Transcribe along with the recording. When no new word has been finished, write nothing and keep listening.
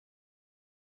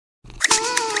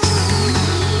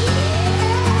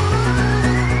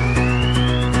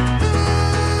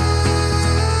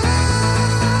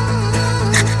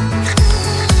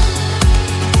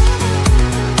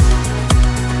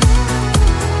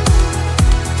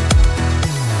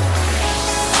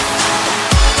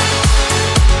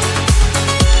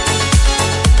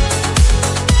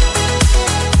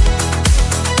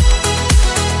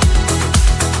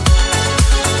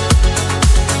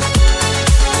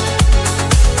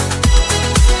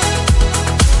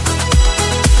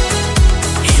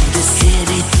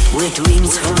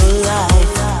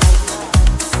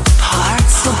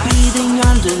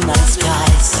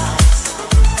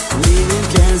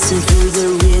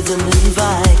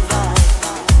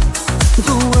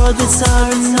orbits are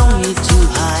no need to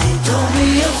hide. Don't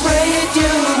be afraid,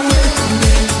 you're with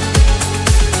me.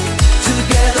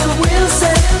 Together we'll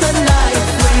set the night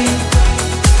free.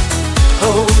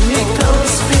 Hold me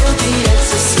close, feel the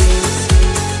ecstasy.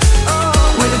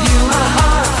 With you my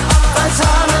heart finds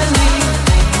harmony.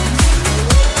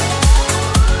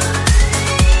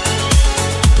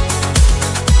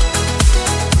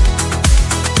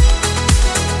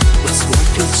 What's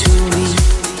walking to me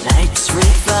like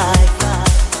red fire.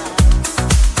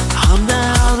 I'm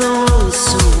now the world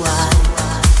so wide.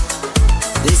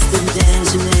 This the dance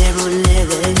you never let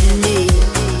in me.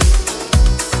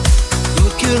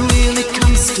 Look, it really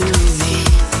comes to me.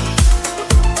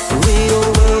 We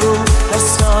all world are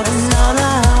starting all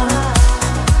around.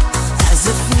 As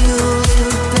I feel you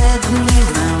deadly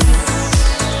round.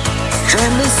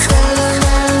 When the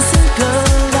silence and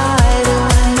collide.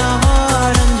 When my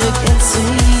heart and you can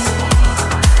see.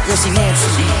 Yes, you can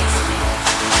see.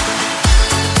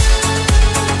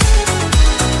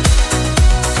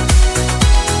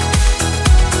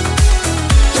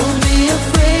 Don't be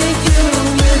afraid, you're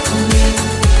with me.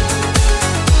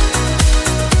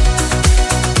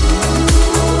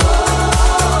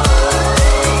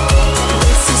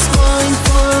 This is going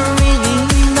for a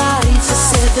really night. I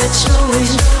said that you're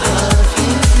in love.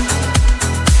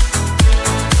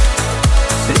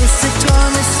 It's a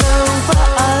corner so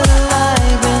far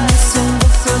alive and it's in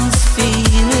different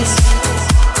feelings.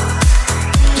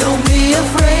 Don't be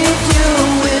afraid, you're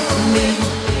with me.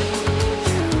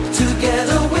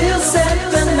 Together we'll set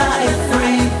the night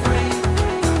free.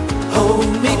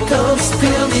 Hold me close,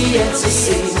 feel the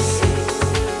ecstasy.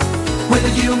 With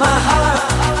you my heart